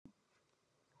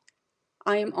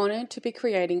I am honoured to be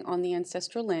creating on the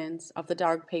ancestral lands of the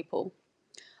Darug people.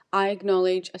 I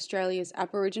acknowledge Australia's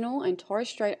Aboriginal and Torres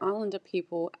Strait Islander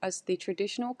people as the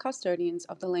traditional custodians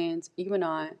of the lands you and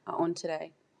I are on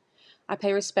today. I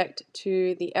pay respect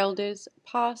to the elders,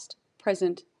 past,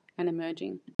 present, and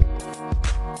emerging.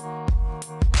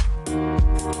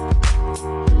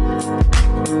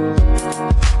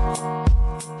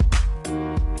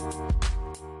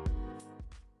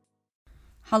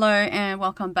 Hello and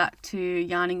welcome back to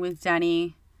Yarning with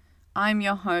Danny. I'm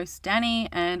your host, Danny,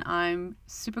 and I'm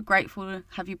super grateful to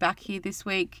have you back here this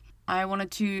week. I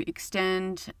wanted to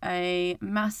extend a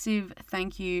massive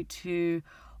thank you to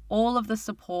all of the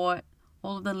support,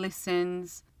 all of the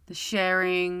listens, the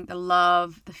sharing, the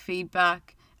love, the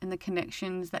feedback, and the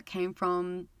connections that came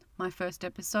from my first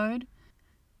episode.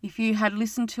 If you had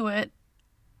listened to it,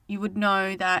 you would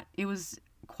know that it was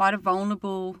quite a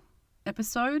vulnerable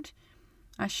episode.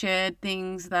 I shared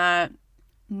things that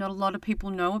not a lot of people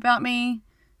know about me,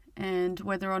 and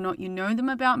whether or not you know them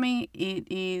about me, it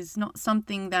is not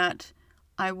something that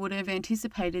I would have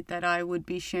anticipated that I would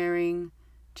be sharing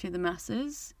to the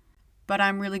masses. But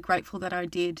I'm really grateful that I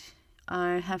did.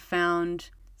 I have found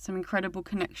some incredible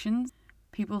connections.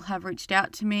 People have reached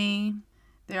out to me.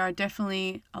 There are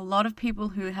definitely a lot of people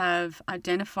who have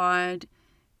identified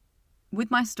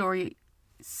with my story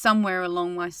somewhere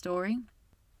along my story.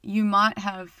 You might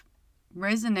have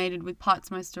resonated with parts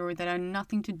of my story that are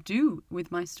nothing to do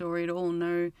with my story at all,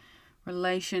 no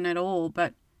relation at all,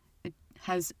 but it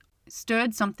has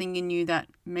stirred something in you that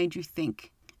made you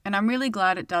think. And I'm really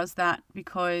glad it does that,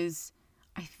 because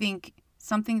I think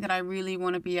something that I really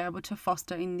want to be able to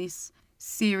foster in this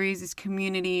series, this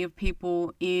community of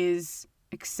people, is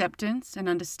acceptance and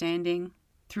understanding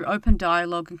through open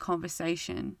dialogue and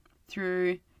conversation,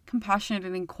 through compassionate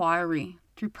inquiry,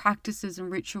 through practices and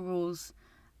rituals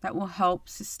that will help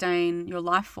sustain your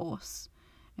life force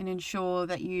and ensure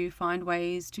that you find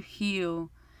ways to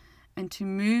heal and to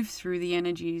move through the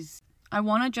energies. I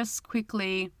want to just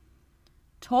quickly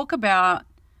talk about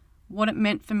what it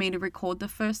meant for me to record the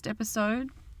first episode.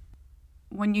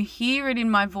 When you hear it in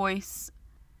my voice,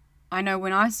 I know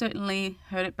when I certainly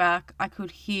heard it back, I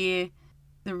could hear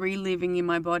the reliving in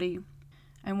my body.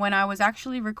 And when I was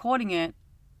actually recording it,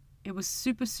 it was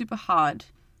super, super hard.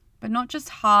 But not just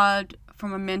hard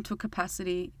from a mental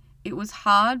capacity. It was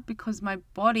hard because my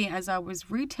body, as I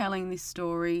was retelling this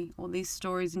story, or these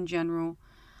stories in general,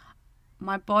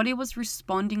 my body was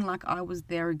responding like I was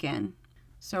there again.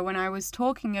 So when I was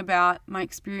talking about my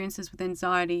experiences with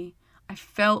anxiety, I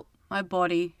felt my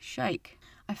body shake.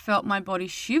 I felt my body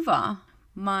shiver.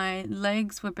 My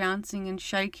legs were bouncing and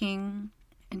shaking,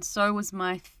 and so was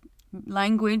my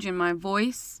language and my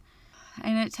voice.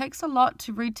 And it takes a lot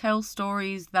to retell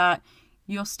stories that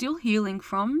you're still healing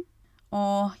from,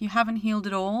 or you haven't healed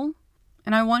at all.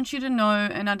 And I want you to know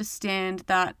and understand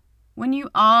that when you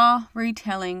are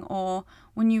retelling, or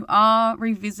when you are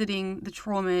revisiting the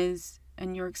traumas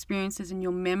and your experiences and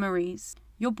your memories,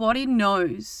 your body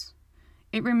knows.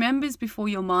 It remembers before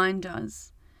your mind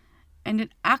does. And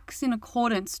it acts in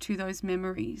accordance to those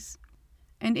memories.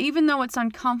 And even though it's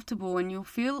uncomfortable and you'll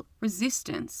feel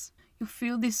resistance, you'll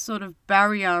feel this sort of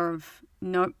barrier of,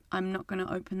 nope, I'm not going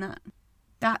to open that.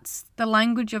 That's the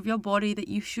language of your body, that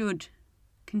you should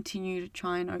continue to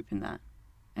try and open that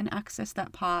and access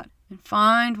that part and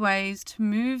find ways to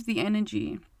move the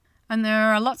energy. And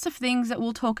there are lots of things that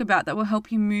we'll talk about that will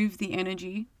help you move the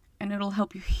energy, and it'll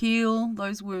help you heal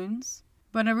those wounds.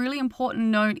 But a really important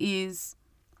note is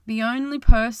the only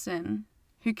person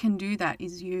who can do that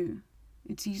is you.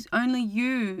 It's only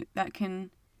you that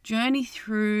can journey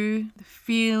through the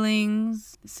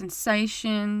feelings, the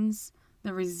sensations,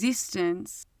 the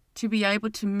resistance, to be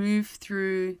able to move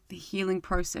through the healing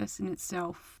process in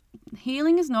itself.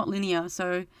 Healing is not linear,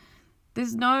 so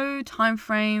there's no time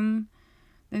frame,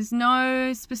 there's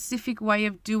no specific way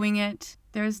of doing it.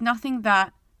 There is nothing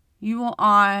that you or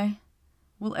I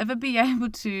will ever be able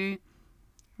to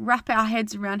wrap our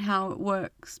heads around how it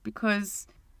works, because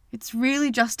it's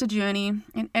really just a journey,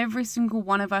 and every single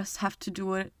one of us have to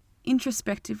do it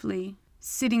introspectively,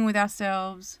 sitting with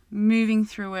ourselves, moving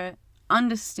through it,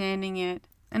 understanding it.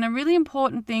 And a really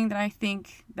important thing that I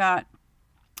think that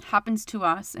happens to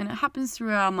us, and it happens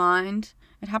through our mind,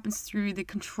 it happens through the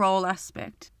control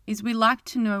aspect, is we like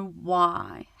to know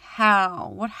why,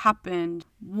 how, what happened,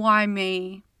 why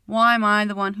me, why am I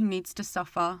the one who needs to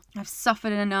suffer? I've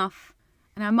suffered enough.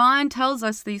 And our mind tells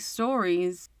us these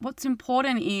stories. What's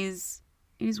important is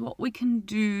what we can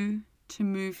do to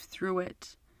move through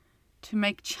it, to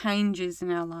make changes in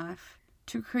our life,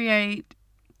 to create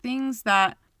things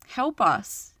that help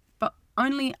us, but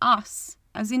only us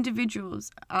as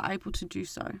individuals are able to do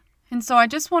so. And so I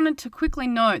just wanted to quickly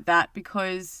note that,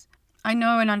 because I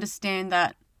know and understand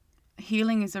that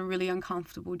healing is a really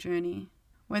uncomfortable journey.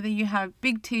 Whether you have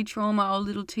big T trauma or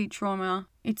little t trauma,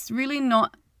 it's really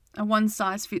not a one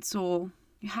size fits all.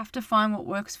 You have to find what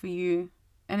works for you.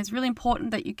 And it's really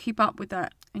important that you keep up with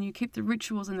that and you keep the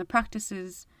rituals and the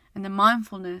practices and the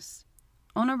mindfulness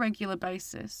on a regular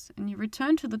basis. And you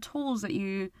return to the tools that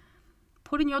you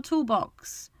put in your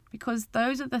toolbox, because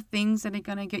those are the things that are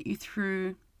going to get you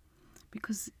through.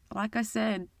 Because, like I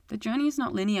said, the journey is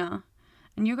not linear.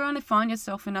 And you're going to find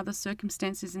yourself in other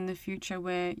circumstances in the future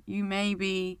where you may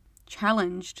be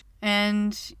challenged,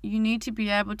 and you need to be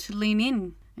able to lean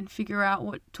in and figure out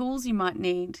what tools you might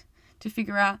need to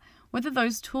figure out whether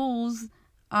those tools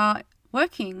are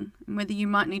working and whether you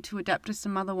might need to adapt to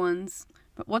some other ones.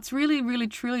 But what's really, really,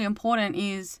 truly important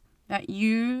is that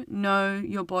you know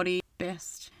your body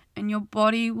best, and your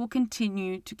body will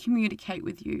continue to communicate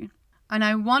with you. And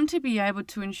I want to be able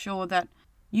to ensure that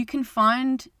you can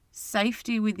find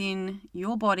safety within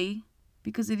your body,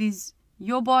 because it is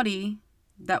your body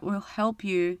that will help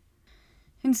you.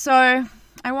 And so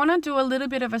I want to do a little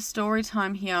bit of a story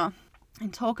time here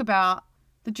and talk about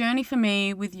the journey for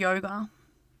me with yoga,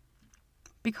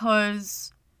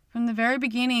 because from the very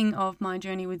beginning of my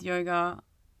journey with yoga,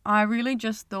 I really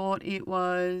just thought it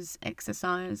was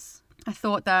exercise. I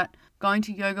thought that going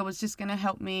to yoga was just going to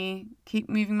help me keep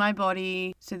moving my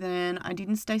body, so then I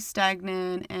didn't stay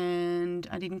stagnant and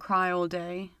I didn't cry all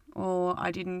day, or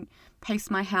I didn't pace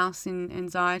my house in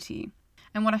anxiety.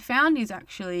 And what I found is,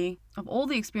 actually, of all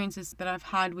the experiences that I've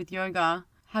had with yoga,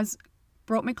 has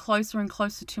brought me closer and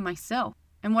closer to myself.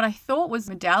 And what I thought was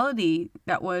modality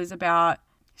that was about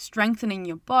strengthening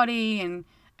your body and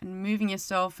moving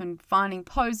yourself and finding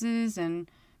poses and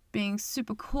being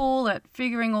super cool at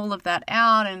figuring all of that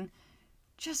out and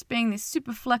just being this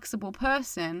super flexible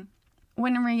person,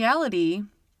 when in reality,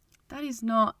 that is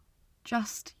not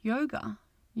just yoga.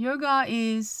 Yoga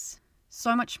is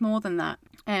so much more than that.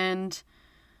 And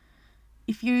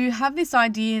if you have this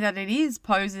idea that it is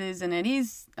poses and it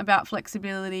is about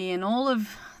flexibility and all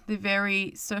of the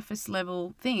very surface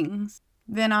level things,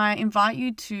 then I invite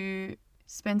you to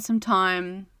spend some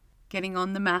time getting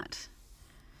on the mat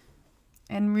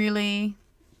and really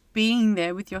being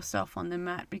there with yourself on the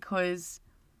mat, because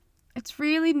it's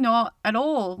really not at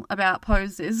all about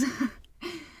poses.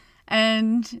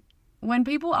 And when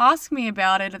people ask me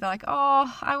about it, they're like,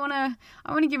 oh, I want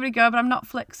to give it a go, but I'm not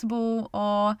flexible,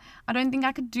 or I don't think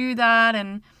I could do that.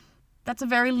 And that's a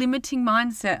very limiting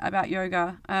mindset about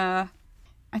yoga.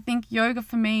 I think yoga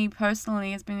for me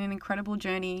personally has been an incredible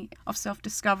journey of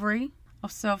self-discovery,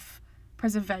 of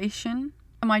self-preservation.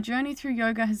 My journey through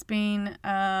yoga has been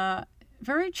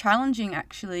very challenging,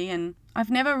 actually, and I've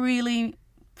never really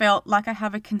felt like I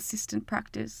have a consistent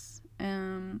practice.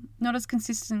 Not as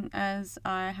consistent as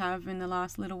I have in the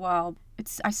last little while.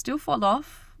 I still fall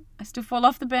off. I still fall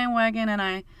off the bandwagon, and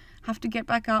I have to get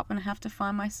back up and I have to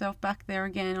find myself back there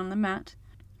again on the mat.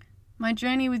 My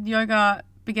journey with yoga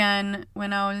began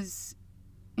when I was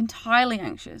entirely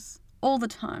anxious all the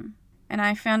time. And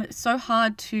I found it so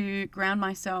hard to ground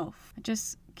myself. I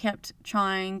just kept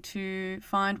trying to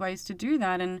find ways to do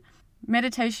that. And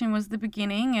meditation was the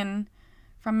beginning. And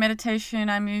from meditation,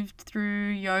 I moved through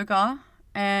yoga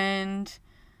and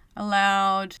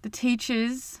allowed the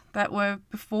teachers that were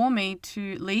before me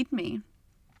to lead me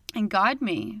and guide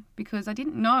me, because I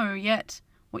didn't know yet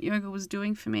what yoga was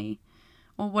doing for me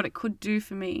or what it could do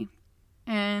for me.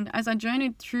 And as I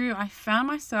journeyed through, I found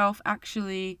myself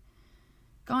actually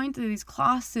going to these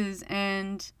classes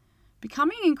and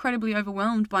becoming incredibly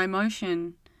overwhelmed by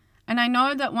emotion. And I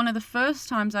know that one of the first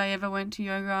times I ever went to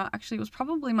yoga, actually it was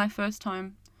probably my first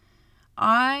time,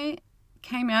 I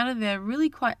came out of there really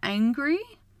quite angry,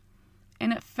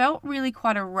 and it felt really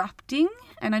quite erupting,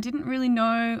 and I didn't really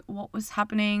know what was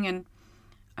happening. And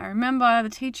I remember the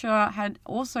teacher had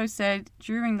also said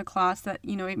during the class that,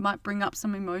 it might bring up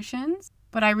some emotions,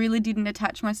 but I really didn't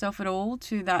attach myself at all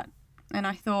to that. And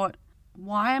I thought,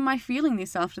 why am I feeling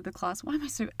this after the class? Why am I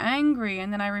so angry?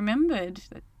 And then I remembered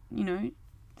that, the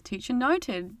teacher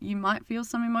noted you might feel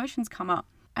some emotions come up.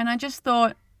 And I just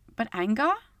thought, but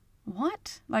anger?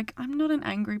 What? Like, I'm not an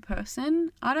angry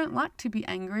person. I don't like to be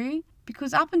angry.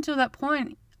 Because up until that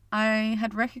point, I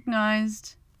had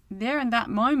recognized there in that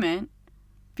moment,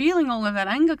 feeling all of that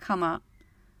anger come up,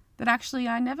 that actually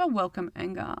I never welcome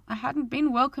anger. I hadn't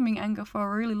been welcoming anger for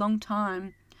a really long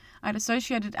time. I'd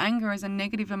associated anger as a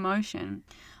negative emotion.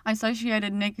 I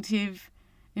associated negative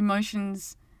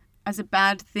emotions as a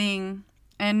bad thing.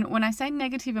 And when I say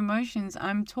negative emotions,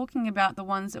 I'm talking about the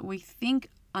ones that we think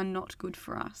are not good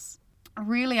for us.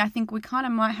 really, I think we kind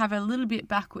of might have a little bit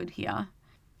backward here.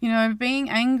 You know, being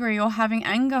angry or having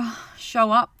anger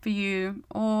show up for you,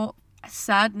 or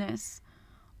sadness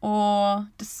or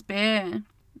despair.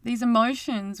 These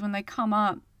emotions, when they come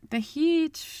up, they're here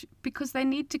because they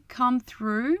need to come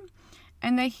through,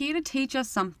 and they're here to teach us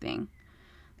something.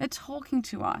 They're talking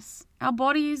to us. Our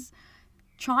body's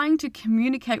trying to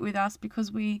communicate with us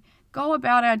because we go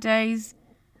about our days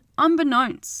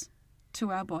unbeknownst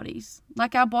to our bodies.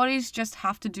 Like, our bodies just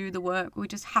have to do the work. We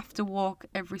just have to walk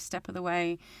every step of the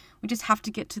way. We just have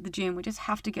to get to the gym. We just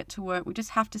have to get to work. We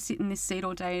just have to sit in this seat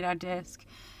all day at our desk.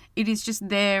 It is just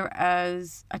there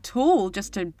as a tool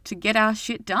just to get our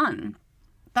shit done.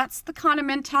 That's the kind of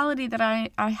mentality that I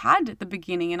had at the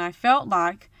beginning, and I felt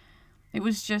like it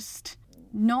was just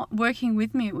not working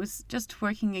with me. It was just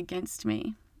working against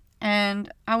me.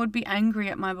 And I would be angry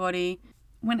at my body.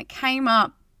 When it came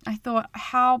up, I thought,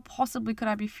 how possibly could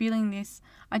I be feeling this?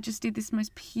 I just did this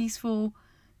most peaceful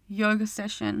yoga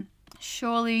session.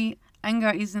 Surely anger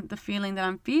isn't the feeling that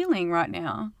I'm feeling right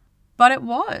now. But it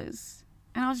was.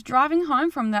 And I was driving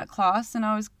home from that class, and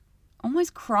I was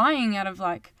almost crying out of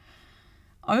like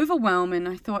overwhelm. And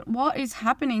I thought, what is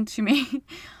happening to me?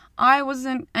 I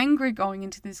wasn't angry going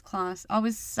into this class. I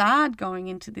was sad going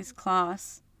into this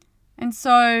class. And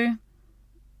so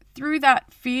through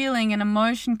that feeling and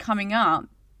emotion coming up,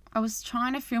 I was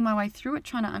trying to feel my way through it,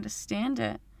 trying to understand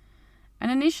it.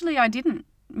 And initially I didn't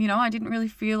really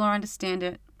feel or understand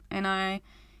it. And I,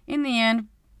 in the end,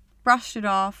 brushed it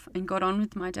off and got on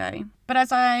with my day. But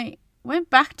as I went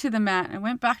back to the mat and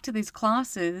went back to these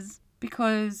classes,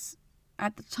 because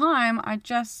at the time I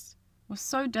just was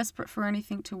so desperate for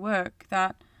anything to work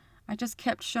that I just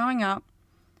kept showing up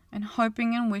and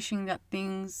hoping and wishing that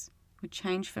things would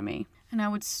change for me. And I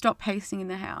would stop pacing in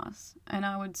the house, and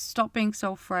I would stop being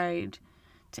so afraid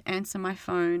to answer my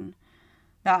phone,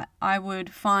 that I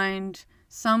would find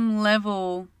some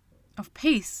level of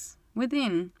peace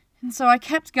within. And so I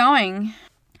kept going.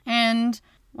 And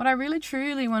what I really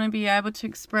truly want to be able to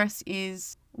express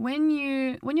is when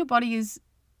your body is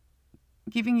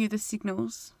giving you the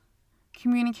signals,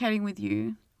 communicating with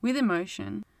you with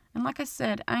emotion, and like I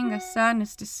said, anger,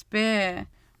 sadness, despair,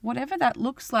 whatever that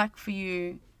looks like for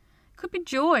you. It could be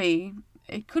joy,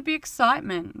 it could be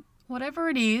excitement, whatever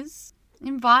it is,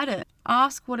 invite it.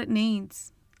 Ask what it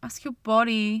needs. Ask your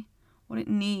body what it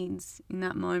needs in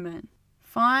that moment.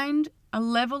 Find a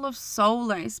level of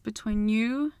solace between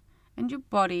you and your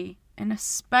body, and a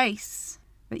space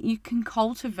that you can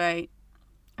cultivate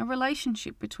a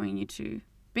relationship between you two.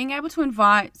 Being able to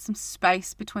invite some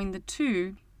space between the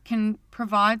two can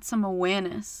provide some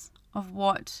awareness of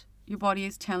what your body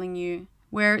is telling you,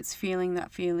 where it's feeling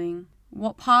that feeling,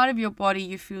 what part of your body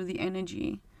you feel the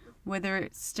energy, whether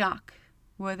it's stuck,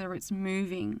 whether it's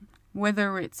moving,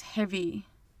 whether it's heavy,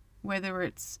 whether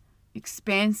it's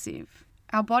expansive.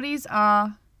 Our bodies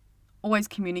are always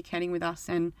communicating with us,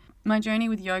 and my journey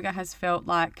with yoga has felt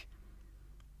like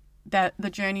that, the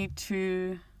journey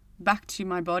back to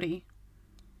my body.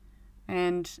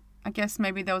 And I guess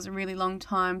maybe there was a really long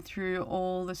time through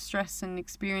all the stress and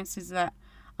experiences that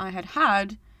I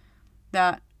had,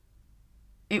 that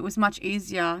it was much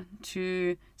easier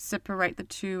to separate the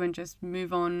two and just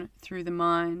move on through the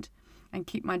mind and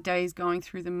keep my days going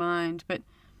through the mind. But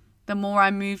the more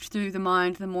I moved through the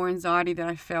mind, the more anxiety that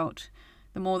I felt.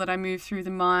 The more that I moved through the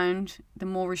mind, the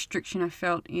more restriction I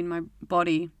felt in my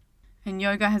body. And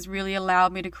yoga has really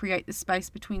allowed me to create the space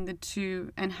between the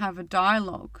two and have a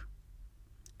dialogue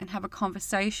and have a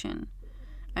conversation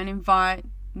and invite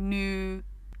new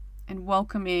and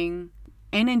welcoming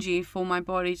energy for my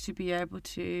body to be able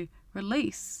to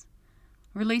release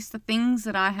the things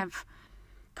that I have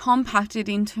compacted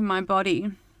into my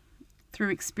body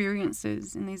through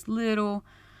experiences in these little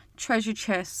treasure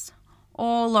chests,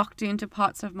 all locked into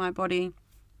parts of my body,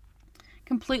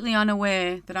 completely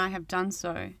unaware that I have done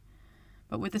so.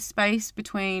 But with the space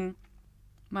between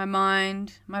my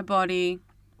mind, my body,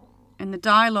 and the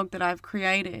dialogue that I've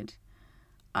created,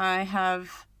 I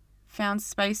have found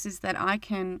spaces that I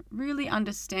can really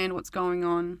understand what's going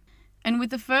on. And with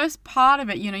the first part of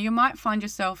it, you might find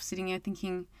yourself sitting there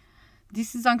thinking,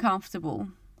 this is uncomfortable.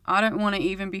 I don't want to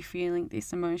even be feeling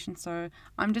this emotion, so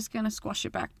I'm just going to squash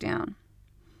it back down.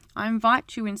 I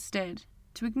invite you instead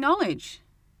to acknowledge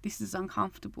this is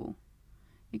uncomfortable.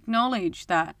 Acknowledge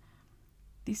that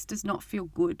this does not feel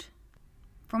good.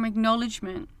 From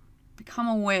acknowledgement, become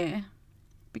aware.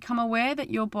 Become aware that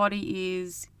your body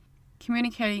is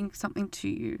communicating something to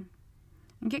you.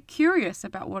 And get curious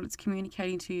about what it's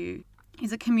communicating to you.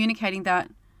 Is it communicating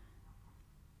that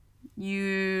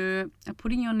you are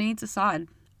putting your needs aside?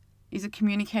 Is it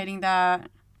communicating that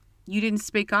you didn't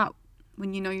speak up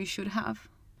when you know you should have?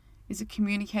 Is it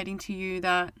communicating to you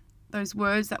that those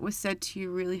words that were said to you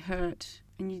really hurt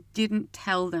and you didn't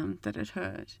tell them that it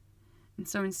hurt? And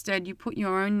so instead you put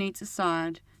your own needs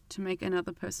aside to make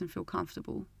another person feel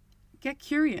comfortable. Get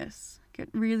curious. Get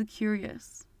really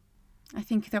curious. I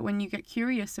think that when you get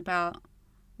curious about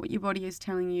what your body is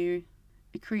telling you,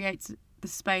 it creates the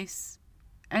space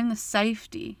and the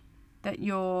safety that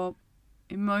your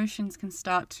emotions can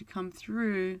start to come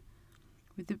through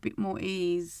with a bit more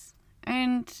ease.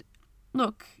 And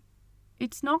look,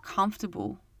 it's not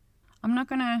comfortable. I'm not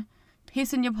going to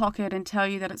piss in your pocket and tell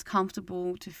you that it's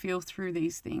comfortable to feel through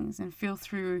these things and feel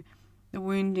through the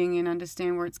wounding and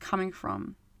understand where it's coming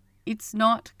from. It's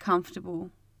not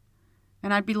comfortable.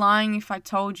 And I'd be lying if I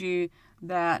told you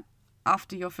that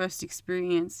after your first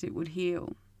experience it would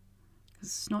heal. Because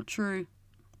it's not true.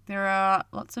 There are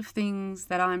lots of things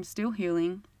that I'm still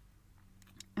healing.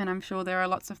 And I'm sure there are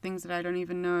lots of things that I don't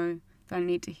even know that I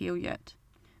need to heal yet.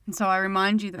 And so I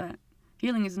remind you that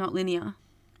healing is not linear.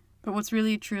 But what's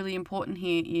really truly important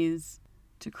here is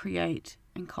to create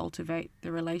and cultivate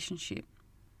the relationship.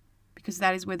 Because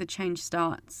that is where the change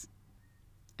starts.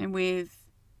 And with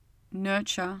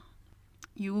nurture,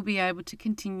 you will be able to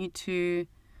continue to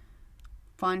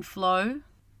find flow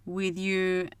with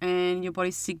you and your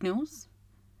body's signals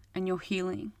and your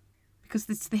healing. Because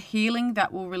it's the healing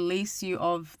that will release you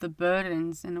of the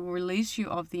burdens and it will release you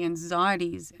of the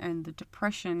anxieties and the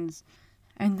depressions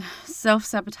and the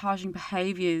self-sabotaging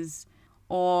behaviors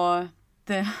or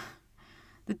the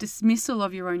dismissal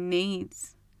of your own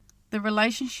needs. The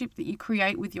relationship that you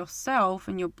create with yourself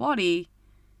and your body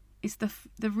is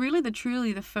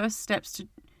truly the first steps to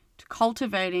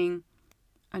cultivating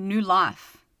a new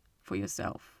life for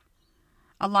yourself.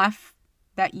 A life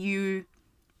that you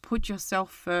put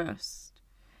yourself first,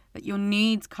 that your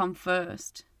needs come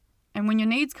first. And when your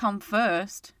needs come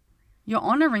first, you're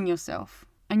honoring yourself.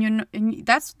 And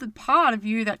that's the part of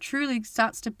you that truly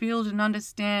starts to build and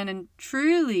understand and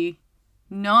truly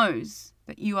knows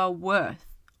that you are worth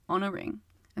honoring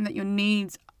and that your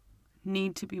needs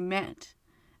need to be met.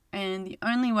 And the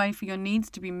only way for your needs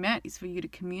to be met is for you to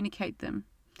communicate them.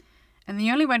 And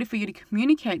the only way for you to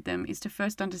communicate them is to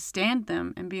first understand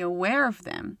them and be aware of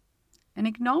them and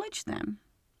acknowledge them.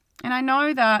 And I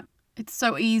know that it's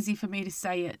so easy for me to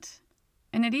say it.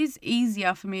 And it is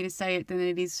easier for me to say it than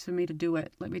it is for me to do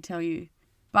it, let me tell you.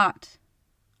 But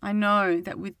I know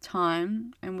that with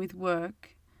time and with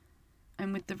work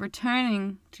and with the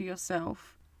returning to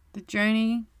yourself, the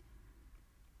journey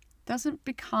doesn't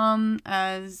become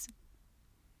as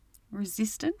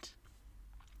resistant.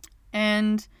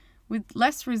 And with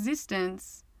less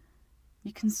resistance,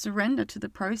 you can surrender to the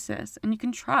process and you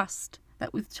can trust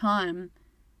that with time,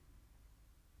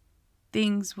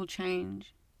 things will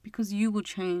change because you will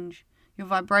change. Your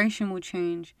vibration will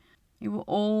change. It will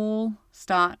all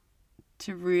start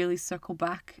to really circle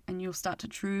back and you'll start to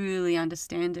truly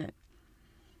understand it.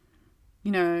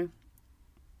 You know,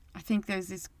 I think there's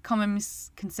this common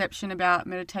misconception about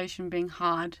meditation being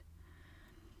hard.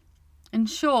 And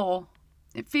sure,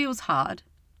 it feels hard.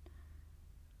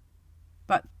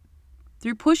 But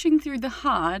through pushing through the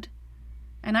hard,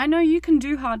 and I know you can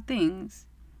do hard things,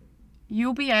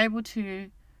 you'll be able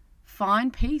to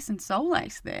find peace and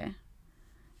solace there.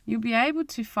 You'll be able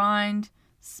to find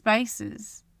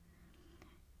spaces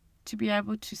to be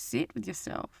able to sit with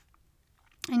yourself.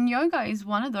 And yoga is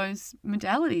one of those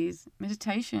modalities.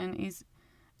 Meditation is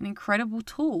an incredible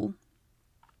tool.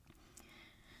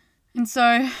 And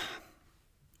so,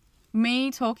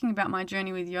 me talking about my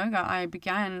journey with yoga, I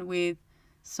began with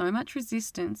so much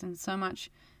resistance and so much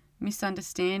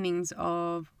misunderstandings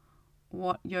of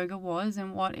what yoga was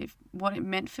and what it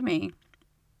meant for me.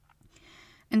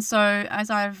 And so, as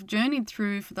I've journeyed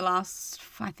through for the last,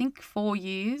 I think, 4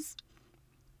 years,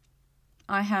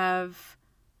 I have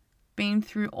been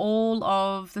through all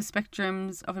of the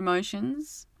spectrums of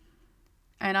emotions,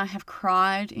 and I have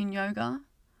cried in yoga.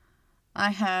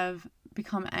 I have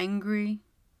become angry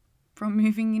from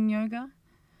moving in yoga.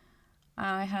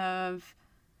 I have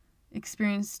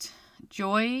experienced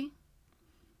joy.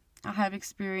 I have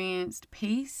experienced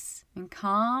peace and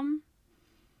calm.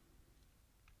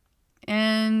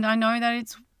 And I know that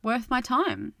it's worth my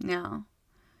time now.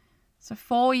 So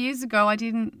 4 years ago, I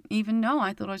didn't even know.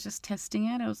 I thought I was just testing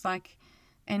it. It was like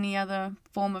any other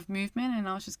form of movement, and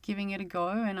I was just giving it a go,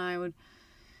 and I would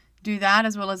do that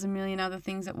as well as a million other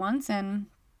things at once. And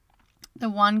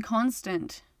the one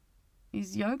constant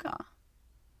is yoga.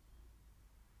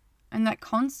 And that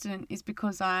constant is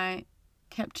because I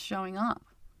kept showing up,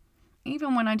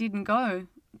 even when I didn't go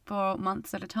for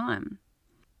months at a time.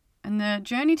 And the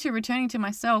journey to returning to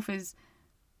myself is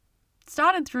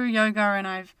started through yoga, and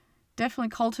I've definitely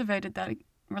cultivated that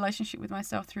relationship with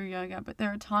myself through yoga. But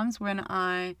there are times when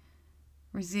I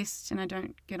resist and I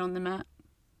don't get on the mat.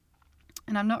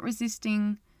 And I'm not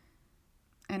resisting,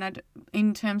 and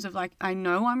in terms of like, I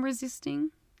know I'm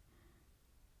resisting.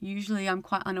 Usually I'm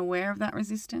quite unaware of that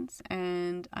resistance,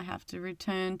 and I have to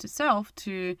return to self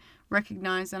to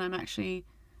recognize that I'm actually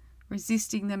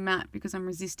resisting the mat because I'm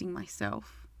resisting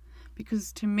myself.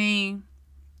 Because to me,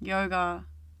 yoga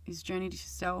is journey to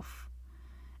self.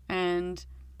 And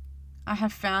I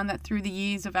have found that through the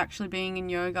years of actually being in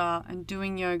yoga and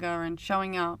doing yoga and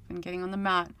showing up and getting on the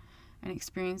mat and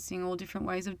experiencing all different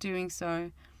ways of doing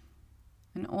so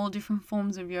and all different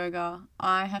forms of yoga,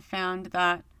 I have found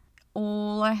that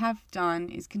all I have done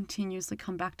is continuously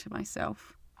come back to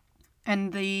myself.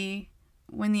 And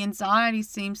when the anxiety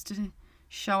seems to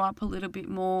show up a little bit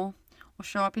more or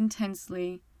show up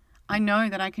intensely, I know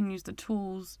that I can use the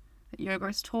tools that yoga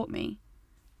has taught me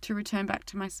to return back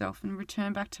to myself and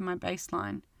return back to my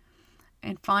baseline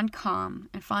and find calm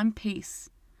and find peace.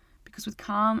 Because with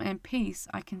calm and peace,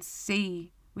 I can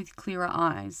see with clearer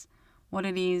eyes what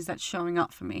it is that's showing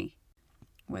up for me.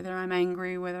 Whether I'm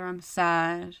angry, whether I'm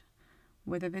sad,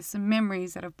 whether there's some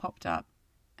memories that have popped up.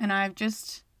 And I've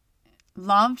just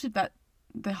loved that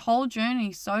the whole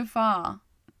journey so far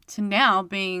to now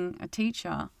being a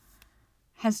teacher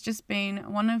has just been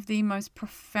one of the most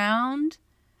profound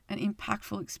and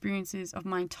impactful experiences of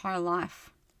my entire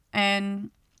life.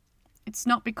 And it's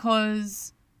not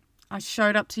because I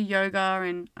showed up to yoga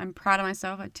and I'm proud of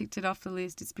myself, I ticked it off the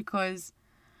list. It's because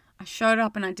I showed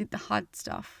up and I did the hard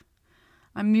stuff.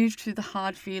 I moved through the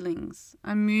hard feelings.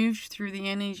 I moved through the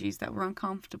energies that were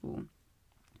uncomfortable.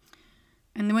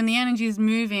 And when the energy is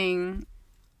moving,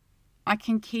 I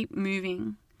can keep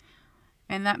moving.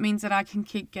 And that means that I can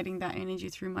keep getting that energy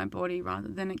through my body rather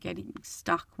than it getting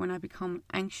stuck when I become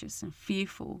anxious and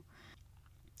fearful.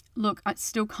 Look, it's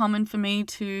still common for me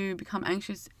to become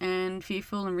anxious and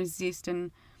fearful and resist.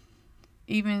 And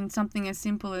even something as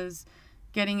simple as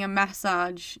getting a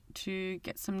massage to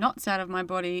get some knots out of my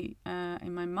body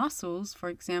in my muscles, for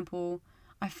example,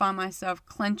 I find myself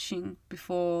clenching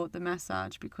before the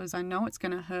massage because I know it's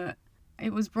going to hurt.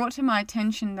 It was brought to my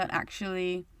attention that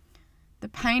actually the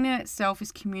pain in itself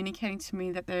is communicating to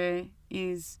me that there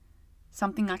is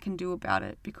something I can do about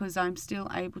it because I'm still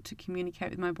able to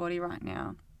communicate with my body right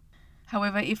now.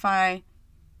 However, if I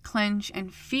clench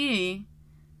and fear,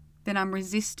 then I'm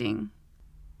resisting.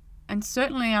 And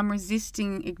certainly I'm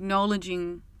resisting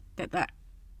acknowledging that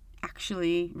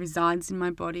actually resides in my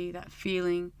body, that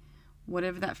feeling,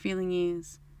 whatever that feeling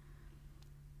is.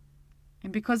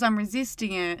 And because I'm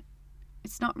resisting it,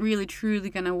 it's not really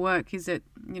truly going to work, is it?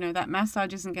 That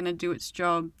massage isn't going to do its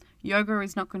job. Yoga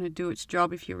is not going to do its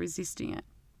job if you're resisting it.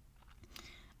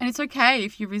 And it's okay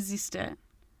if you resist it.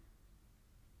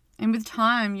 And with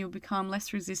time, you'll become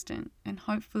less resistant. And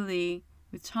hopefully,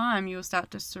 with time, you'll start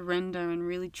to surrender and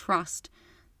really trust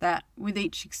that with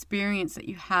each experience that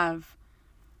you have,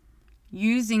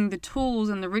 using the tools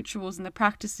and the rituals and the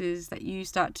practices that you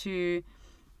start to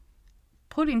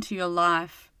put into your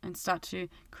life and start to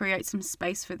create some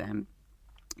space for them,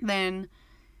 then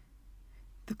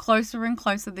the closer and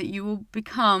closer that you will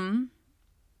become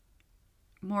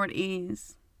more at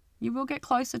ease, you will get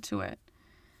closer to it.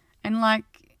 And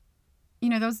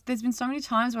there's been so many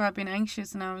times where I've been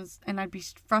anxious and I'd be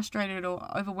frustrated or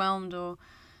overwhelmed or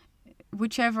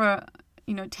whichever,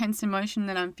 tense emotion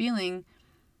that I'm feeling.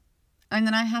 And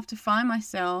then I have to find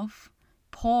myself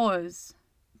pause,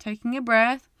 taking a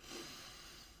breath,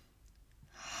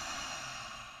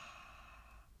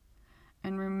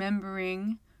 and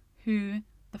remembering who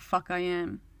the fuck I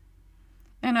am.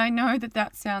 And I know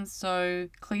that sounds so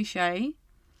cliche,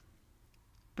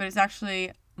 but it's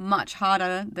actually much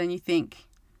harder than you think.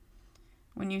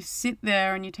 When you sit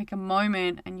there and you take a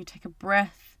moment and you take a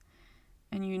breath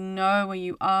and you know where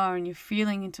you are and you're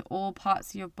feeling into all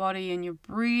parts of your body and you're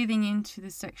breathing into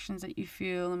the sections that you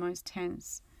feel the most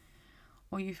tense,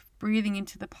 or you're breathing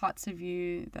into the parts of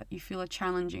you that you feel are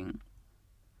challenging.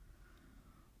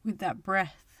 With that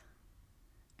breath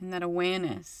and that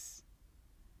awareness,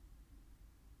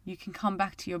 you can come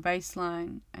back to your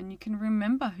baseline and you can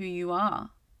remember who you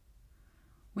are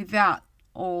without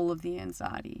all of the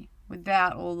anxiety,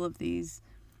 without all of these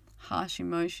harsh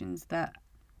emotions that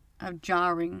are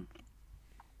jarring.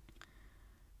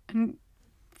 And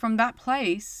from that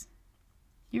place,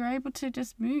 you're able to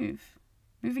just move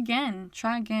again,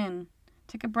 try again,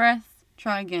 take a breath,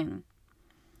 try again.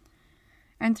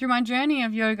 And through my journey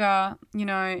of yoga,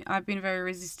 I've been very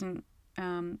resistant.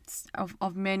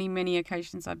 Of many, many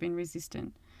occasions I've been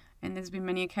resistant. and there's been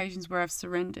many occasions where I've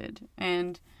surrendered.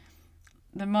 And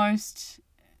the most,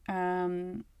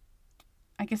 the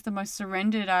most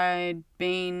surrendered I'd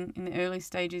been in the early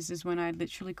stages is when I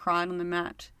literally cried on the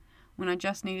mat, when I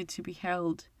just needed to be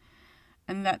held.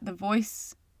 And that the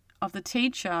voice of the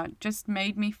teacher just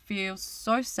made me feel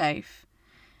so safe.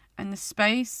 And the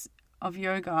space of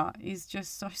yoga is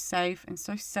just so safe and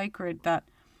so sacred that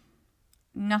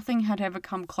nothing had ever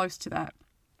come close to that.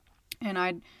 And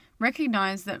I'd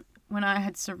recognized that when I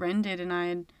had surrendered and I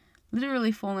had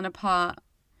literally fallen apart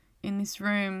in this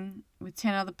room with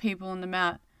 10 other people on the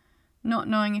mat, not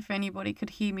knowing if anybody could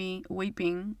hear me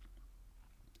weeping,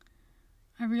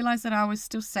 I realized that I was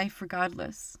still safe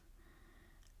regardless.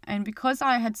 And because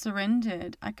I had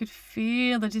surrendered, I could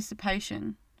feel the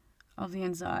dissipation of the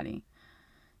anxiety.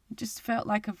 It just felt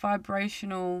like a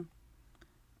vibrational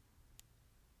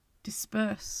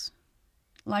disperse,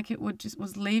 like it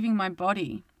was leaving my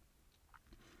body.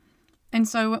 And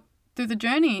so through the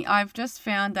journey, I've just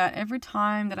found that every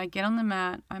time that I get on the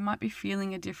mat, I might be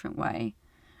feeling a different way,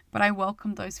 but I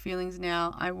welcome those feelings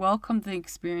now. I welcome the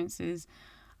experiences.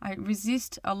 I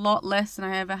resist a lot less than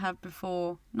I ever have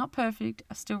before. Not perfect,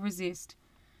 I still resist.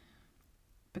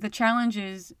 But the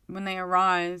challenges, when they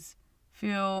arise,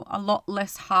 feel a lot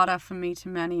less harder for me to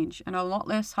manage and a lot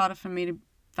less harder for me to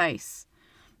face,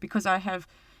 because I have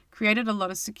created a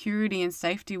lot of security and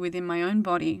safety within my own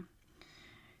body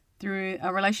through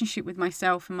a relationship with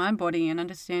myself and my body, and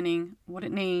understanding what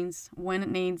it needs, when it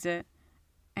needs it,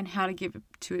 and how to give it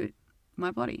to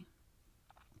my body.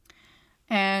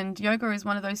 And yoga is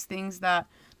one of those things that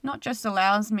not just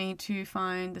allows me to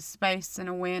find the space and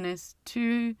awareness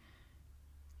to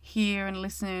hear and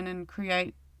listen and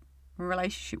create a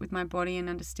relationship with my body and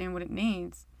understand what it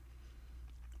needs,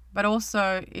 but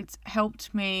also it's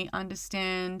helped me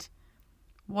understand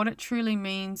what it truly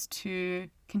means to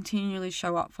continually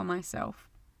show up for myself.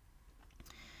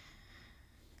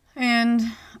 And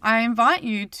I invite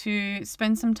you to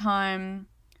spend some time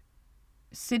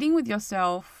sitting with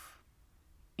yourself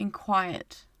in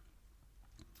quiet.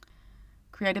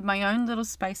 Created my own little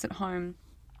space at home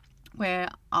where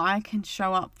I can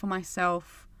show up for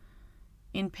myself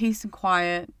in peace and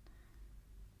quiet,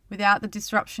 without the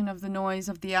disruption of the noise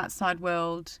of the outside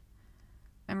world,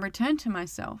 and return to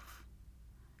myself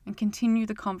and continue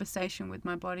the conversation with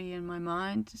my body and my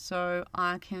mind so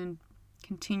I can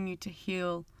continue to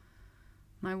heal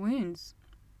my wounds.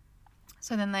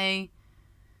 So then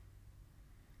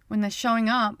when they're showing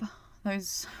up,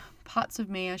 those parts of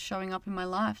me are showing up in my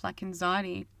life, like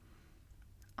anxiety,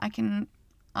 I can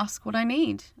ask what I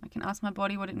need. I can ask my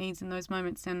body what it needs in those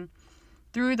moments. And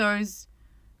through those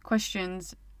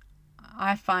questions,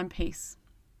 I find peace,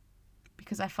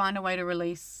 because I find a way to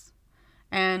release.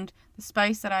 And the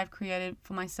space that I've created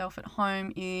for myself at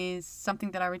home is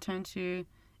something that I return to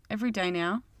every day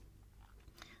now.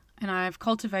 And I've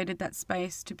cultivated that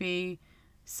space to be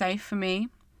safe for me.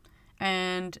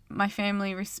 And my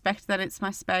family respect that it's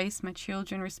my space. My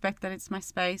children respect that it's my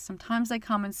space. Sometimes they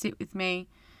come and sit with me,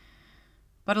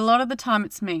 but a lot of the time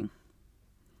it's me,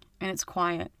 and it's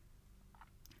quiet.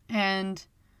 And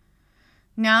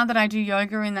now that I do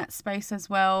yoga in that space as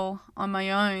well on my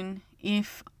own,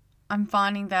 if I'm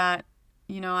finding that,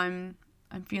 I'm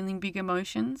feeling big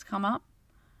emotions come up,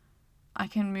 I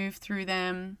can move through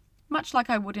them much like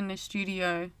I would in a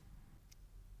studio.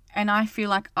 And I feel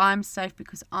like I'm safe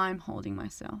because I'm holding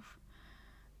myself.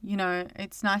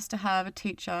 It's nice to have a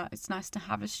teacher. It's nice to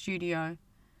have a studio.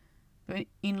 But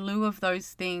in lieu of those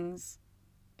things,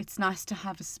 it's nice to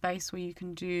have a space where you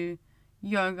can do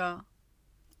yoga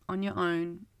on your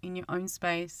own, in your own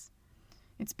space.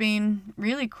 It's been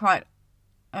really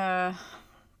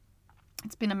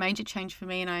it's been a major change for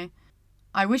me, and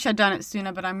I wish I'd done it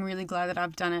sooner, but I'm really glad that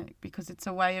I've done it, because it's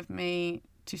a way of me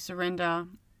to surrender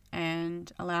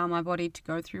and allow my body to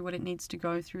go through what it needs to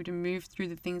go through, to move through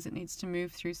the things it needs to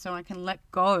move through, so I can let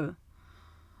go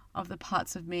of the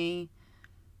parts of me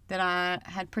that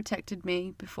had protected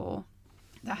me before,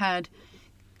 that had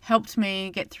helped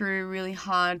me get through really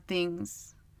hard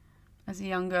things as a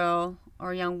young girl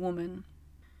or a young woman,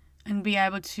 and be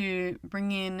able to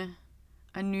bring in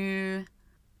a new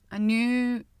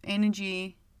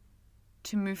energy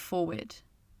to move forward,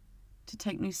 to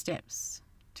take new steps,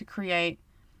 to create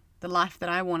the life that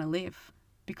I want to live.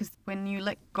 Because when you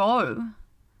let go,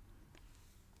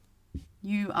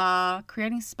 you are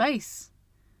creating space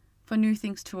for new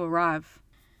things to arrive.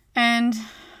 And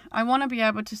I want to be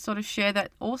able to sort of share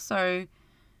that also,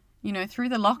 through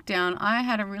the lockdown, I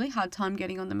had a really hard time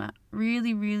getting on the mat.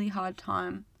 Really, really hard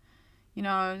time.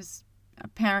 I was a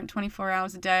parent 24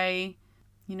 hours a day.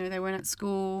 They weren't at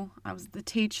school. I was the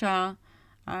teacher.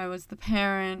 I was the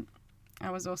parent, I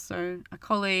was also a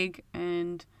colleague,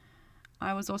 and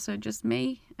I was also just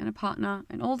me and a partner,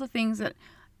 and all the things that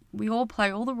we all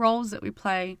play, all the roles that we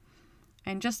play.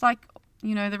 And just like,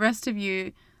 the rest of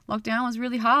you, lockdown was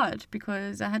really hard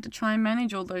because I had to try and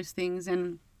manage all those things.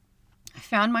 And I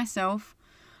found myself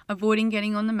avoiding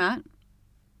getting on the mat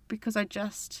because I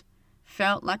just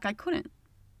felt like I couldn't.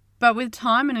 But with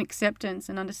time and acceptance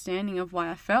and understanding of why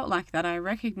I felt like that, I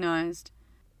recognized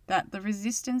that the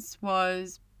resistance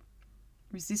was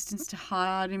resistance to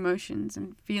hard emotions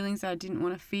and feelings that I didn't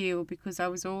want to feel because I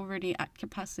was already at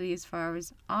capacity as far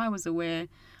as I was aware.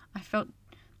 I felt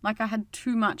like I had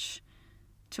too much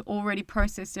to already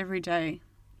process every day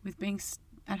with being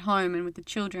at home and with the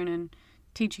children and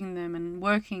teaching them and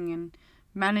working and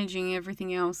managing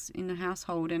everything else in the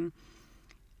household. And,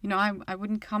 I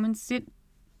wouldn't come and sit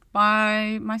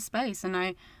by my space, and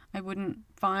I wouldn't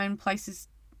find places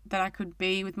that I could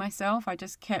be with myself. I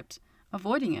just kept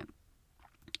avoiding it,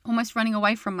 almost running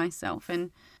away from myself.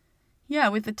 And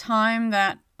with the time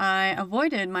that I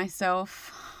avoided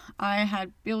myself, I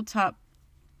had built up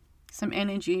some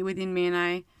energy within me, and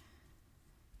I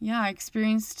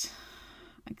experienced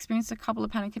a couple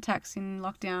of panic attacks in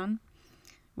lockdown,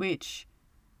 which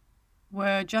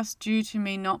were just due to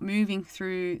me not moving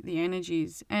through the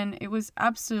energies. And it was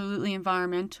absolutely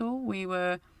environmental. We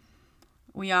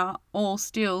are all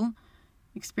still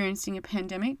experiencing a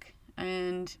pandemic,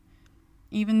 and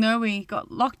even though we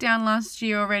got locked down last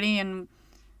year already, and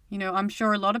I'm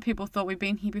sure a lot of people thought we've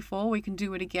been here before, we can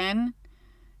do it again,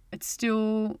 it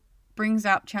still brings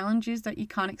up challenges that you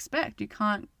can't expect. You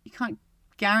can't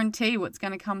guarantee what's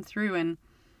going to come through, and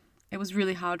it was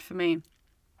really hard for me.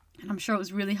 And I'm sure it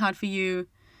was really hard for you.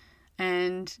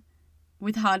 And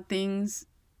with hard things,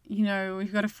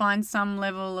 we've got to find some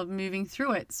level of moving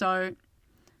through it. So,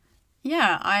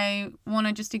 I want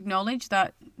to just acknowledge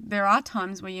that there are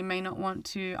times where you may not want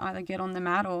to either get on the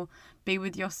mat or be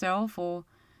with yourself or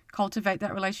cultivate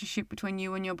that relationship between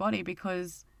you and your body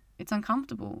because it's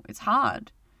uncomfortable. It's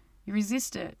hard. You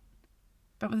resist it.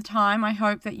 But with time, I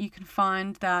hope that you can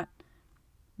find that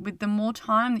with the more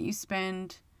time that you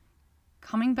spend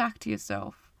coming back to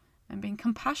yourself and being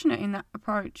compassionate in that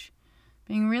approach,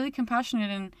 being really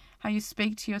compassionate in how you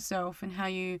speak to yourself and how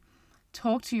you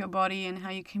talk to your body and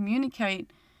how you communicate,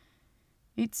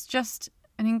 it's just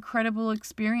an incredible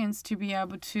experience to be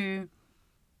able to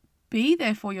be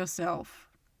there for yourself.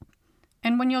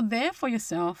 And when you're there for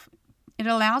yourself, it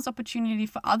allows opportunity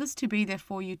for others to be there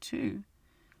for you too.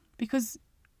 Because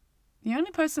the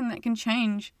only person that can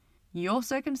change your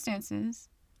circumstances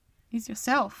is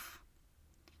yourself.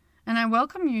 And I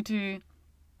welcome you to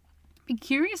be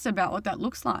curious about what that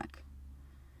looks like.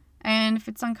 And if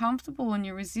it's uncomfortable and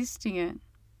you're resisting it,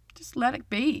 just let it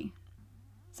be.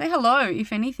 Say hello,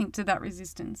 if anything, to that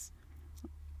resistance.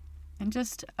 And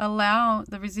just allow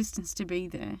the resistance to be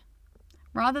there.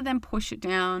 Rather than push it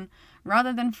down,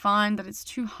 rather than find that it's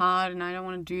too hard and I don't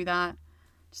want to do that,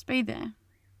 just be there.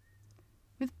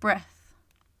 With breath,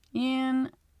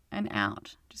 in and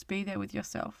out. Just be there with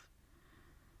yourself.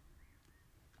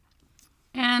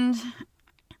 And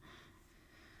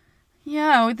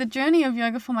with the journey of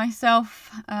yoga for myself,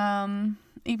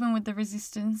 even with the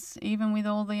resistance, even with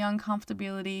all the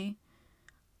uncomfortability,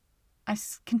 I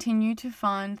continue to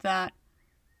find that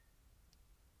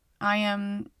I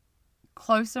am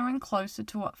closer and closer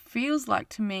to what feels like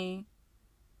to me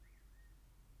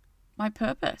my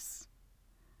purpose.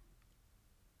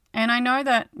 And I know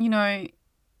that,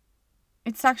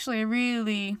 it's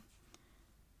actually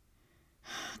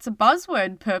it's a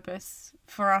buzzword, purpose,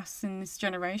 for us in this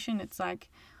generation. It's like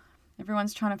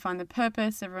everyone's trying to find the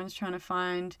purpose, everyone's trying to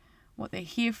find what they're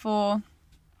here for,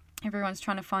 everyone's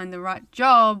trying to find the right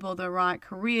job or the right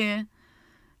career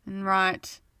and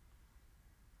right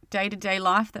day-to-day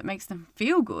life that makes them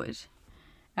feel good.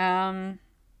 Not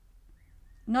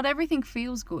everything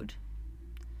feels good.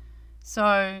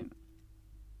 So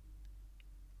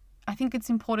I think it's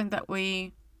important that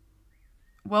we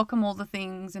welcome all the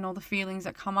things and all the feelings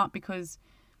that come up, because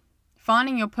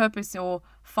finding your purpose or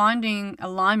finding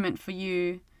alignment for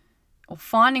you or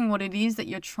finding what it is that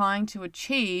you're trying to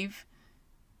achieve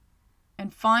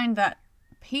and find that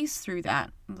peace through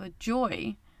that, the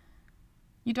joy,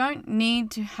 you don't need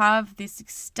to have this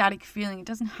ecstatic feeling. It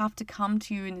doesn't have to come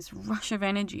to you in this rush of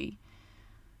energy.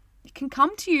 It can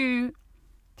come to you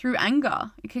through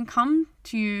anger. It can come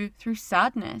to you through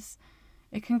sadness.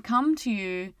 It can come to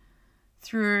you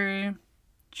through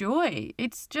joy.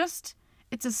 It's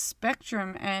a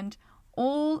spectrum, and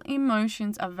all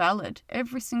emotions are valid.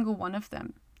 Every single one of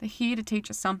them. They're here to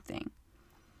teach us something.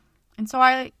 And so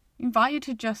I invite you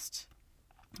to just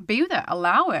be with it,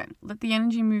 allow it, let the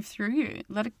energy move through you,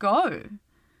 let it go,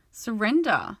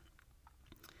 surrender.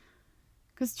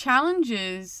 Because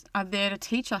challenges are there to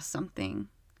teach us something.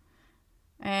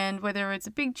 And whether it's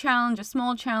a big challenge, a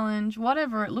small challenge,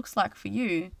 whatever it looks like for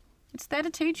you, it's there to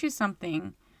teach you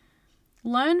something.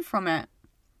 Learn from it.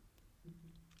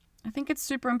 I think it's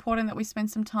super important that we spend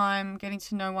some time getting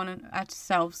to know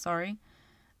ourselves,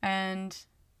 and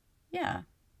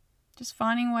just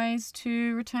finding ways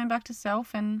to return back to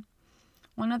self. And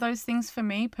one of those things for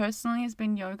me personally has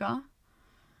been yoga.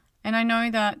 And I know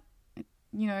that,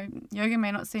 yoga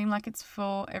may not seem like it's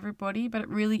for everybody, but it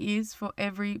really is for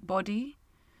everybody.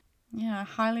 I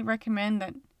highly recommend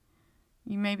that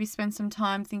you maybe spend some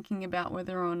time thinking about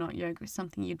whether or not yoga is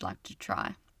something you'd like to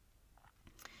try.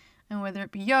 And whether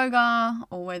it be yoga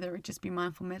or whether it just be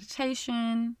mindful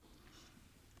meditation,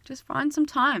 just find some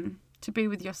time to be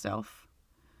with yourself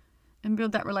and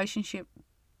build that relationship.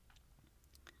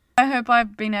 I hope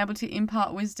I've been able to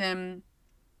impart wisdom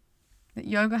that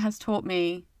yoga has taught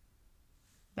me,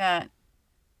 that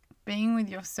being with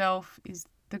yourself is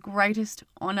the greatest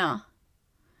honor,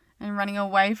 and running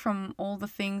away from all the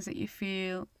things that you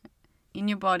feel in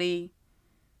your body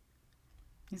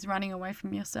is running away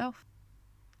from yourself.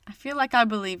 I feel like I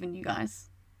believe in you guys.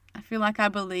 I feel like I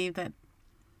believe that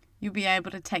you'll be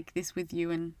able to take this with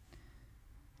you and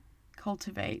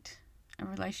cultivate a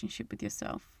relationship with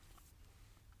yourself.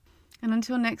 And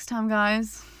until next time,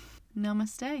 guys,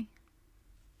 namaste.